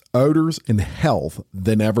 joints, odors, and health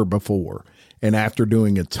than ever before. And after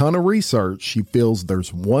doing a ton of research, she feels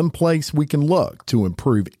there's one place we can look to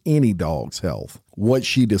improve any dog's health. What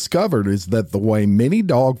she discovered is that the way many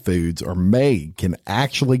dog foods are made can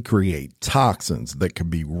actually create toxins that could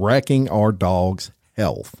be wrecking our dog's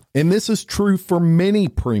health. And this is true for many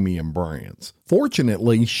premium brands.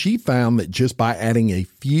 Fortunately, she found that just by adding a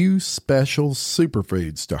few special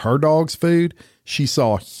superfoods to her dog's food, she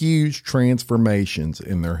saw huge transformations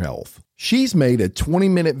in their health. She's made a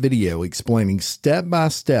 20-minute video explaining step by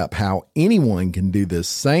step how anyone can do this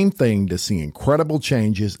same thing to see incredible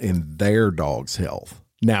changes in their dog's health.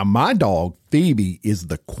 Now, my dog, Phoebe, is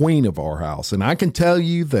the queen of our house, and I can tell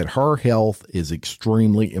you that her health is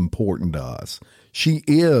extremely important to us. She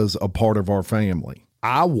is a part of our family.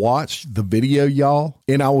 I watched the video, y'all,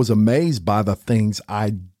 and I was amazed by the things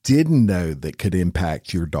I didn't know that could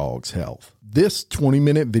impact your dog's health. This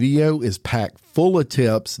 20-minute video is packed full of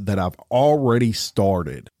tips that I've already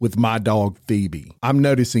started with my dog, Phoebe. I'm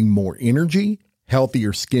noticing more energy,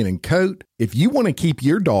 healthier skin and coat. If you want to keep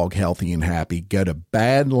your dog healthy and happy, go to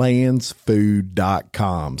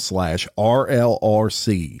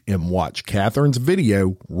badlandsfood.com/RLRC and watch Catherine's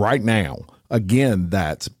video right now. Again,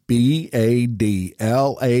 that's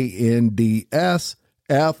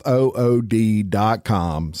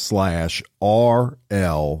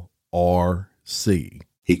badlandsfood.com/RLRC.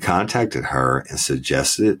 He contacted her and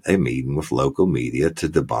suggested a meeting with local media to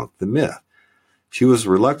debunk the myth. She was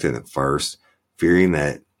reluctant at first, fearing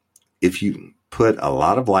that if you put a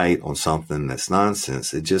lot of light on something that's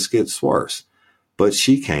nonsense, it just gets worse. But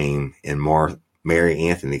she came, and Mary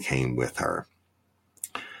Anthony came with her.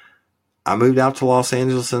 I moved out to Los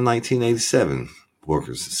Angeles in 1987,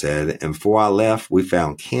 Wilkerson said, and before I left, we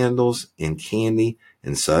found candles and candy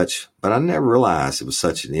and such, but I never realized it was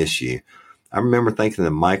such an issue. I remember thinking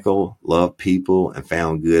that Michael loved people and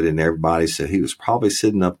found good in everybody, so he was probably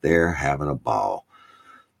sitting up there having a ball.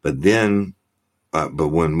 But when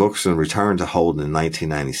Wilkerson returned to Holden in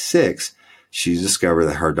 1996, she discovered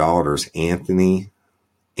that her daughters, Anthony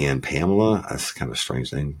and Pamela, that's kind of a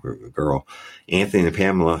strange name for a girl, Anthony and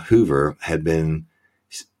Pamela Hoover had been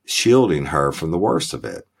shielding her from the worst of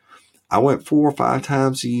it. I went 4 or 5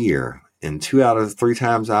 times a year, and 2 out of the 3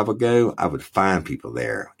 times I would go, I would find people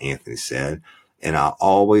there, Anthony said, and I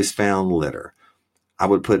always found litter. I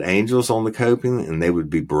would put angels on the coping, and they would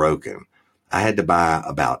be broken. I had to buy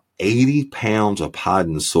about 80 pounds of pod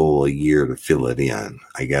and soil a year to fill it in.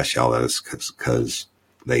 I guess y'all, that is because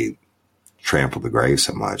they trample the grave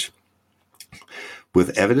so much.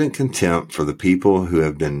 With evident contempt for the people who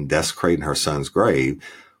have been desecrating her son's grave,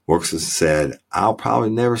 Wilkerson said, I'll probably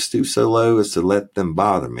never stoop so low as to let them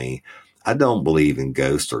bother me. I don't believe in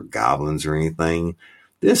ghosts or goblins or anything.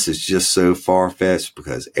 This is just so far-fetched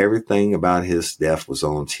because everything about his death was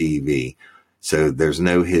on TV, so there's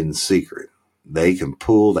no hidden secret. They can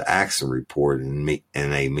pull the accident report and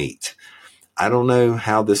they meet. I don't know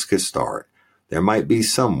how this could start. There might be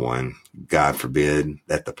someone, God forbid,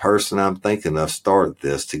 that the person I'm thinking of started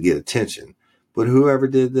this to get attention. But whoever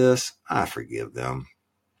did this, I forgive them.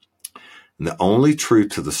 And the only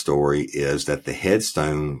truth to the story is that the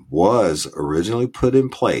headstone was originally put in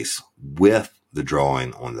place with the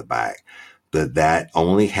drawing on the back. But that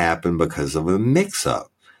only happened because of a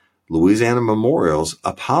mix-up. Louisiana Memorials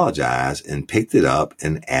apologized and picked it up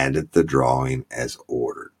and added the drawing as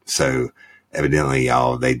ordered. So evidently,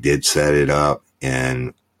 y'all, they did set it up,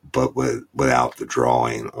 but without the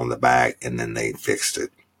drawing on the back, and then they fixed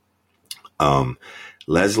it.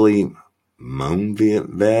 Leslie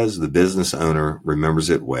Monvez, the business owner, remembers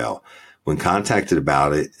it well. When contacted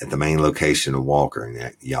about it at the main location of Walker,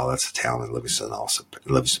 and y'all, that's a town in Livingston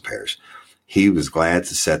Parish, he was glad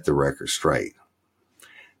to set the record straight.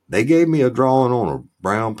 They gave me a drawing on a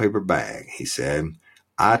brown paper bag, he said.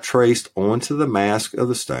 I traced onto the mask of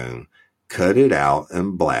the stone, cut it out,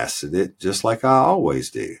 and blasted it just like I always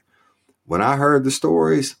do. When I heard the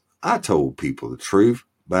stories, I told people the truth,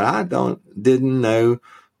 but I didn't know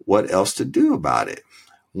what else to do about it.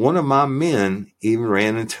 One of my men even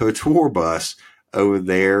ran into a tour bus over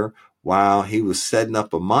there while he was setting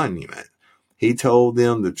up a monument. He told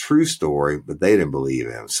them the true story, but they didn't believe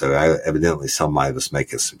him. So evidently somebody was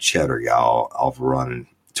making some cheddar, y'all, off running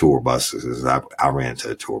tour buses. I ran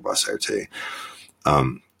to a tour bus there too.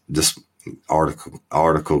 This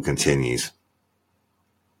article continues.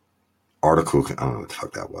 I don't know what the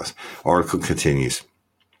fuck that was. Article continues.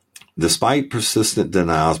 Despite persistent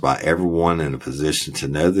denials by everyone in a position to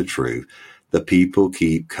know the truth, the people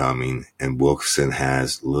keep coming, and Wilkerson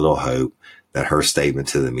has little hope that her statement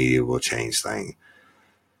to the media will change things.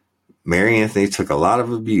 Mary Anthony took a lot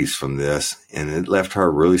of abuse from this, and it left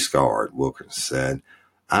her really scarred, Wilkerson said.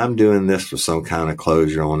 I'm doing this for some kind of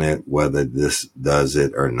closure on it, whether this does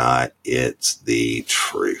it or not. It's the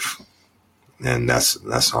truth. And that's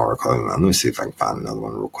an article. Let me see if I can find another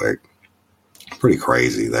one real quick. Pretty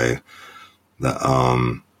crazy, though.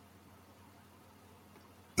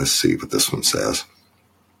 Let's see what this one says.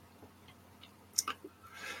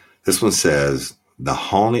 This one says, the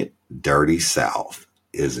haunted, dirty South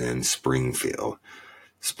is in Springfield.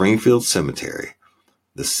 Springfield Cemetery.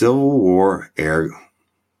 The Civil War Air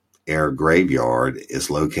Graveyard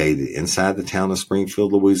is located inside the town of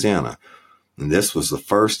Springfield, Louisiana. And this was the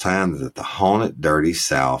first time that the haunted, dirty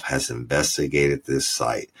South has investigated this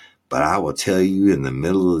site. But I will tell you, in the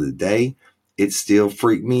middle of the day, it still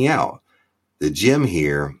freaked me out. The gem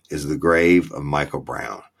here is the grave of Michael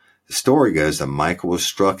Brown. The story goes that Michael was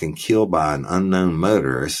struck and killed by an unknown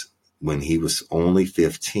motorist when he was only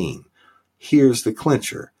 15. Here's the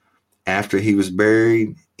clincher. After he was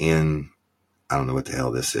buried in, I don't know what the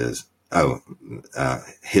hell this is.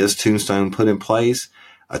 His tombstone put in place,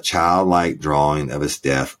 a childlike drawing of his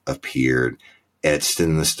death appeared, etched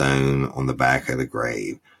in the stone on the back of the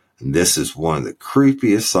grave. And this is one of the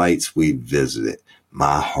creepiest sites we've visited.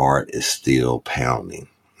 My heart is still pounding.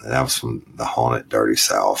 And that was from the haunted, dirty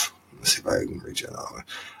South. Let's see if I can reach another one.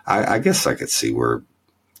 I guess I could see where,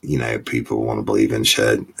 people want to believe in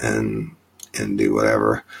shit and do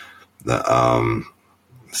whatever. Let's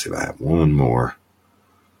see if I have one more.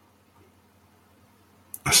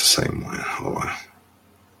 That's the same one. Hold on.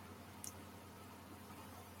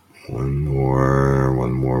 One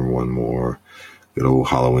more. Good old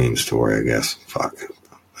Halloween story, I guess. Fuck.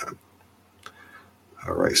 I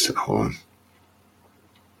erased it. Hold on.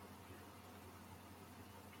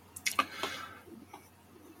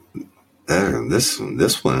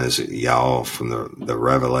 This one is, y'all, from the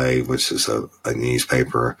Reveille, which is a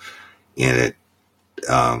newspaper, and it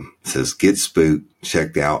says, get spooked,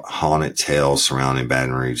 check out haunted tales surrounding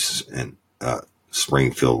Baton Rouge and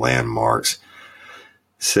Springfield landmarks.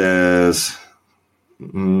 It says,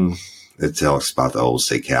 it tells about the old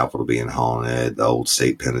state capitol being haunted, the old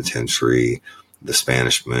state penitentiary, the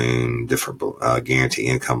Spanish Moon, different guarantee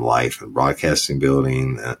income life and broadcasting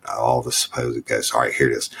building, and all the supposed ghosts. All right, here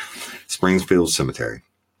it is. Springfield Cemetery.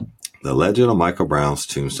 The legend of Michael Brown's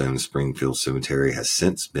tombstone in Springfield Cemetery has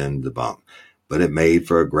since been debunked, but it made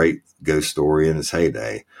for a great ghost story in its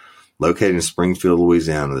heyday. Located in Springfield,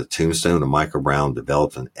 Louisiana, the tombstone of Michael Brown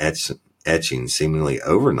developed an etching seemingly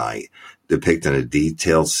overnight, depicting a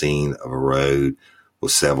detailed scene of a road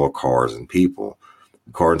with several cars and people.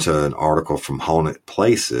 According to an article from Haunted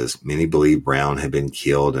Places, many believe Brown had been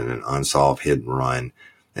killed in an unsolved hit and run,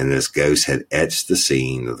 and this ghost had etched the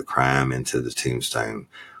scene of the crime into the tombstone,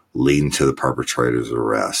 leading to the perpetrator's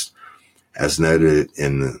arrest. As noted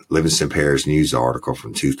in the Livingston Parish News article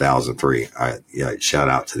from 2003, shout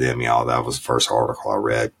out to them, y'all. That was the first article I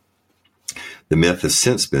read. The myth has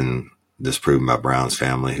since been disproven by Brown's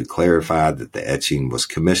family, who clarified that the etching was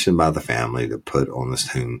commissioned by the family to put on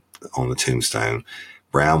the tombstone.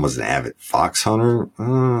 Brown was an avid fox hunter.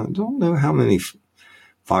 I don't know how many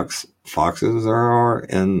foxes there are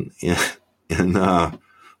in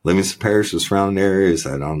Livingston Parish, the surrounding areas.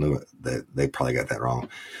 I don't know. They probably got that wrong.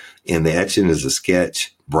 And the etching is a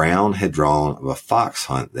sketch Brown had drawn of a fox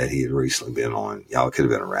hunt that he had recently been on. Y'all, it could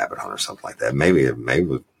have been a rabbit hunt or something like that. Maybe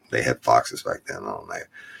they had foxes back then. I don't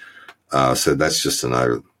know. So that's just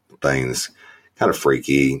another thing that's kind of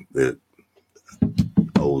freaky, the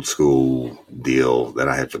old school deal that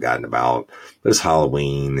I had forgotten about. But it's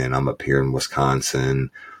Halloween, and I'm up here in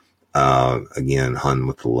Wisconsin, again, hunting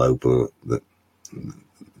with the Lopa.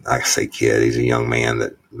 I say kid, he's a young man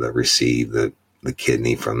that received the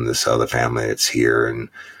kidney from this other family that's here. And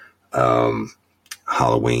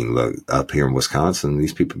Halloween, look, up here in Wisconsin,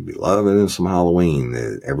 these people be loving some Halloween.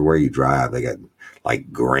 Everywhere you drive, they got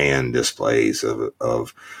like grand displays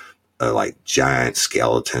of like giant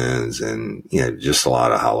skeletons and, just a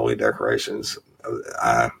lot of Halloween decorations.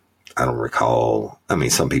 I don't recall. I mean,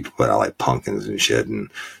 some people put out like pumpkins and shit and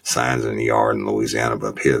signs in the yard in Louisiana, but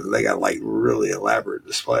up here they got like really elaborate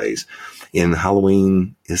displays. And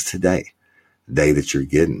Halloween is today. day that you're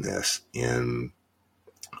getting this. And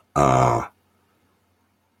I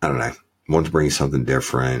don't know, want to bring you something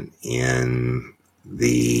different. And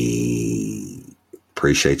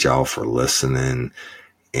appreciate y'all for listening.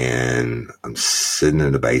 And I'm sitting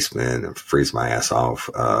in the basement and freezing my ass off.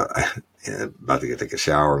 About to go take a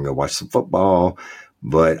shower and go watch some football.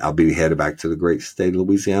 But I'll be headed back to the great state of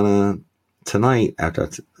Louisiana tonight after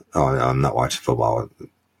I'm not watching football.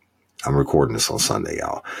 I'm recording this on Sunday,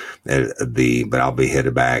 y'all. But I'll be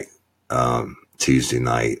headed back Tuesday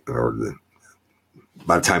night,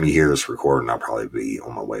 by the time you hear this recording, I'll probably be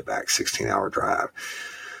on my way back, 16-hour drive.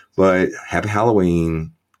 But happy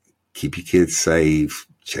Halloween. Keep your kids safe.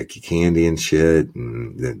 Check your candy and shit.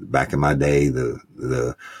 And back in my day,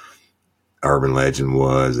 the urban legend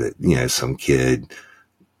was that, some kid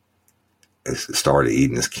started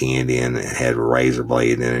eating this candy and it had a razor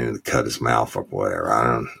blade in it and cut his mouth or whatever.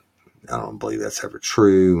 I don't believe that's ever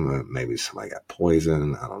true. Maybe somebody got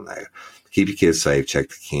poisoned. I don't know. Keep your kids safe. Check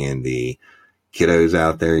the candy. Kiddos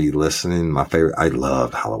out there, you listening? I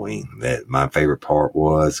loved Halloween. My favorite part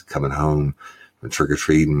was coming home from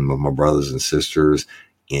trick-or-treating with my brothers and sisters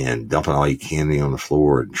and dumping all your candy on the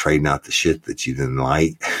floor and trading out the shit that you didn't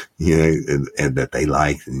like, and that they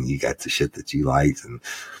liked, and you got the shit that you liked. And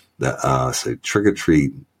so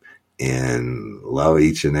trick-or-treat, and love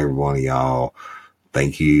each and every one of y'all.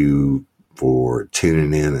 Thank you for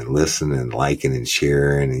tuning in and listening and liking and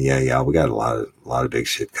sharing. And y'all, we got a lot of big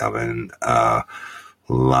shit coming, a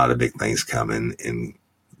lot of big things coming, and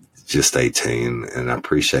just stay tuned. And I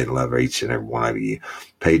appreciate and love each and every one of you.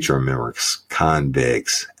 Patreon members,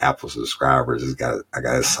 convicts, Apple subscribers, I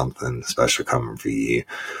got something special coming for you.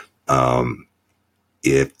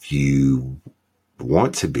 If you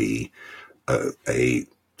want to be a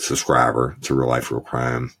subscriber to Real Life, Real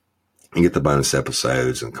Crime, and get the bonus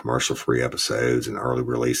episodes and commercial-free episodes and early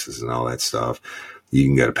releases and all that stuff, you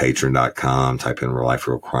can go to patreon.com, type in Real Life,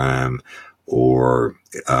 Real Crime, or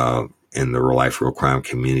in the Real Life, Real Crime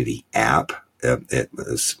community app.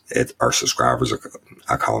 Our subscribers,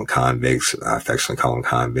 I call them convicts. I affectionately call them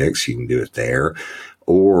convicts. You can do it there.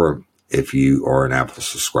 Or if you are an Apple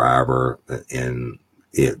subscriber, and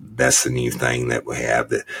that's the new thing that we have,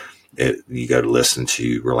 that you go to listen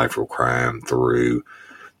to Real Life, Real Crime through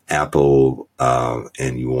Apple,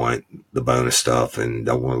 and you want the bonus stuff and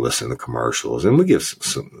don't want to listen to commercials. And we give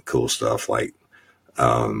some cool stuff, like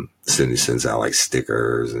Cindy sends out like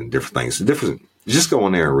stickers and different things. Just go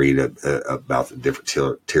on there and read about the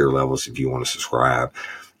different tier levels if you want to subscribe.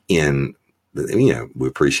 And we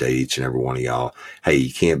appreciate each and every one of y'all. Hey,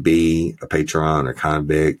 you can't be a Patreon or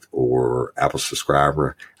convict or Apple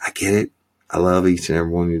subscriber. I get it. I love each and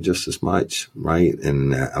every one of you just as much, right?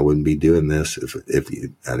 And I wouldn't be doing this if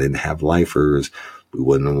I didn't have lifers. We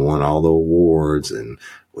wouldn't have won all the awards and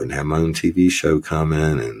wouldn't have my own TV show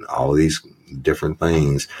coming and all these different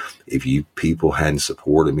things if you people hadn't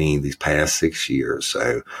supported me these past 6 years.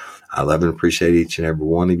 So I love and appreciate each and every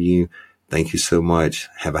one of you. Thank you so much.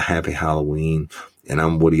 Have a happy Halloween. And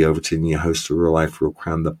I'm Woody Overton, your host of Real Life, Real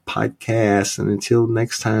Crime, the podcast. And until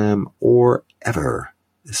next time or ever,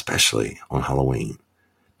 especially on Halloween,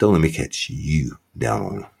 don't let me catch you down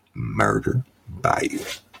on Murder Bayou.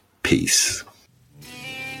 Peace.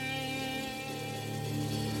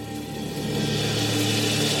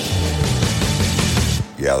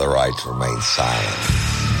 You have the right to remain silent.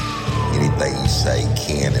 Anything you say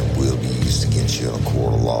can and will be used against you in a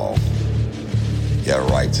court of law. You have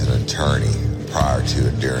a right to an attorney prior to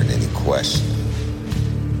or during any question.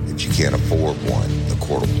 If you can't afford one, the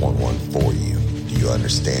court will appoint one for you. Do you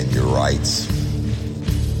understand your rights?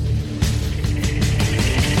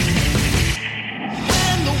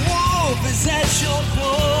 When the wolf is at your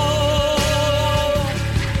door,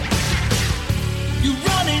 you're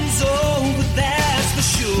running over, that's for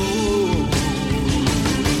sure.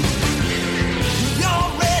 He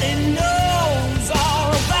already knows all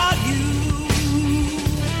about you.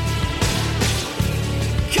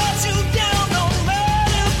 Cut you down on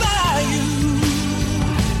Murder Bayou.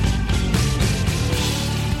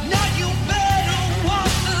 Now you better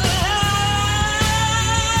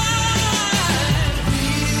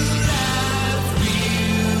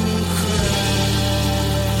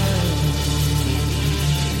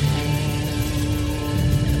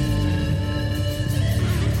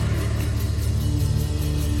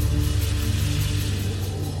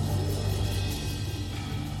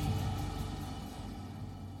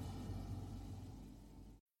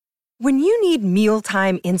When you need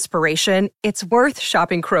mealtime inspiration, it's worth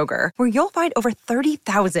shopping Kroger, where you'll find over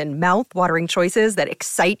 30,000 mouth-watering choices that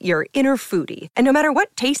excite your inner foodie. And no matter what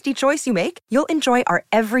tasty choice you make, you'll enjoy our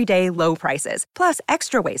everyday low prices, plus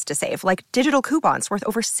extra ways to save, like digital coupons worth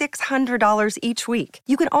over $600 each week.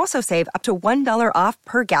 You can also save up to $1 off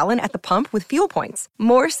per gallon at the pump with fuel points.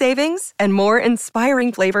 More savings and more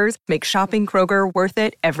inspiring flavors make shopping Kroger worth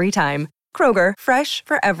it every time. Kroger, fresh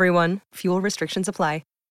for everyone. Fuel restrictions apply.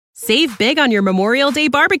 Save big on your Memorial Day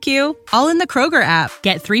barbecue, all in the Kroger app.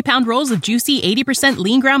 Get 3-pound rolls of juicy 80%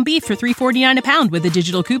 lean ground beef for $3.49 a pound with a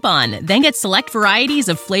digital coupon. Then get select varieties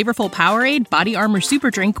of flavorful Powerade, Body Armor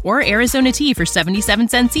Super Drink, or Arizona tea for 77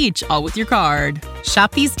 cents each, all with your card.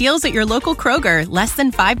 Shop these deals at your local Kroger, less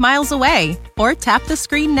than 5 miles away. Or tap the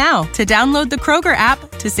screen now to download the Kroger app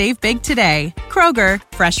to save big today. Kroger,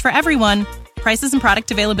 fresh for everyone. Prices and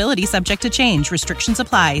product availability subject to change. Restrictions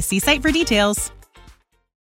apply. See site for details.